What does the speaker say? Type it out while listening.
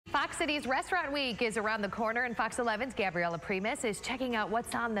Fox Cities Restaurant Week is around the corner, and Fox 11's Gabriella Primus is checking out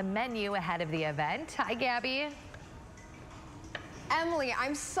what's on the menu ahead of the event. Hi, Gabby. Emily,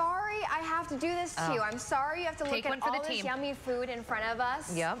 I'm sorry I have to do this to you. I'm sorry you have to look at all this yummy food in front of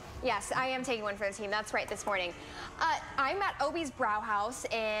us. Yep. Yes, I am taking one for the team. That's right, this morning. I'm at Obie's Brauhaus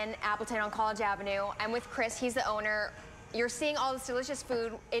in Appleton on College Avenue. I'm with Chris. He's the owner. You're seeing all this delicious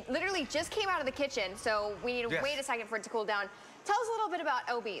food. It literally just came out of the kitchen, so we need to wait a second for it to cool down. Tell us a little bit about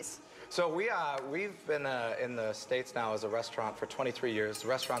Obie's. So we've been in the States now as a restaurant for 23 years. The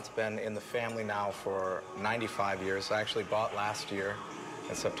restaurant's been in the family now for 95 years. I actually bought last year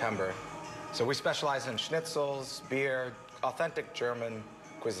in September. So we specialize in schnitzels, beer, authentic German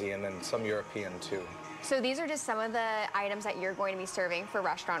cuisine, and some European too. So these are just some of the items that you're going to be serving for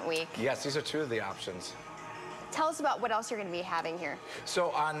Restaurant Week. Yes, these are two of the options. Tell us about what else you're going to be having here.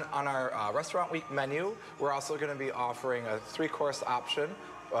 So on our Restaurant Week menu, we're also going to be offering a 3-course option.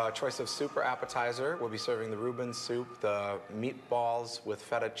 Choice of soup or appetizer. We'll be serving the Reuben soup, the meatballs with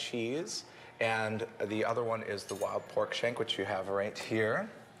feta cheese, and the other one is the wild pork shank, which you have right here.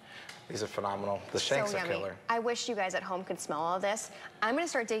 These are phenomenal. The shanks are killer. I wish you guys at home could smell all of this. I'm going to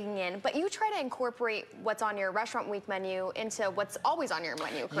start digging in, but you try to incorporate what's on your Restaurant Week menu into what's always on your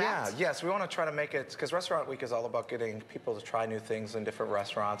menu, correct? Yeah, yes. We want to try to make it, because Restaurant Week is all about getting people to try new things in different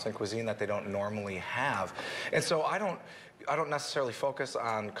restaurants and cuisine that they don't normally have. And so I don't necessarily focus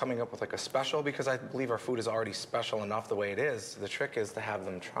on coming up with like a special, because I believe our food is already special enough the way it is. The trick is to have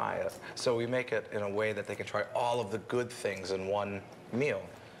them try it. So we make it in a way that they can try all of the good things in one meal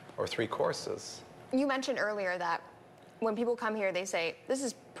or 3 courses. You mentioned earlier that when people come here, they say, this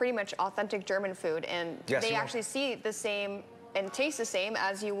is pretty much authentic German food, and they actually see the same and taste the same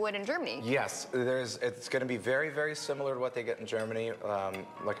as you would in Germany. Yes, it's going to be very, very similar to what they get in Germany.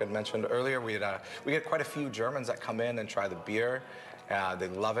 Like I mentioned earlier, we get quite a few Germans that come in and try the beer. They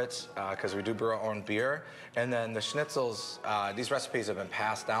love it because we do brew our own beer. And then the schnitzels, these recipes have been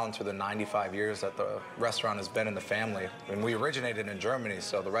passed down through the 95 years that the restaurant has been in the family. And we originated in Germany,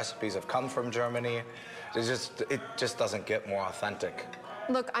 so the recipes have come from Germany. It just doesn't get more authentic.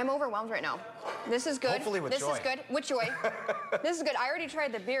 Look, I'm overwhelmed right now. This is good. Hopefully with joy. This is good. With joy. This is good. I already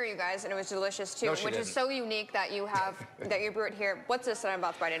tried the beer, you guys, and it was delicious too, which is so unique that you have, that you brew it here. What's this that I'm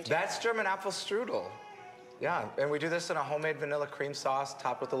about to bite into? That's German apple strudel. Yeah, and we do this in a homemade vanilla cream sauce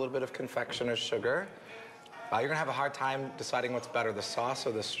topped with a little bit of confectioner's sugar. You're gonna have a hard time deciding what's better, the sauce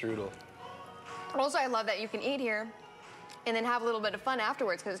or the strudel. Also, I love that you can eat here and then have a little bit of fun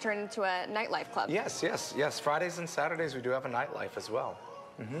afterwards, because it's turned into a nightlife club. Yes, yes, yes. Fridays and Saturdays we do have a nightlife as well.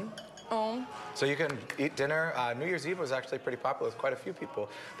 So you can eat dinner. New Year's Eve was actually pretty popular with quite a few people.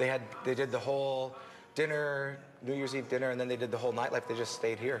 They did the whole dinner, New Year's Eve dinner, and then they did the whole nightlife. They just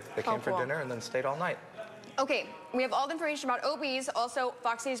stayed here. They came for dinner and then stayed all night. Okay, we have all the information about Obie's, also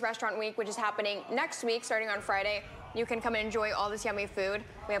Fox Cities Restaurant Week, which is happening next week, starting on Friday. You can come and enjoy all this yummy food.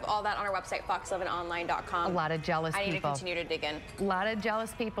 We have all that on our website, fox11online.com. A lot of jealous people. I need to continue to dig in. A lot of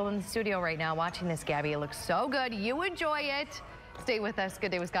jealous people in the studio right now watching this, Gabby. It looks so good. You enjoy it. Stay with us.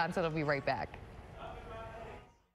 Good Day Wisconsin will be right back.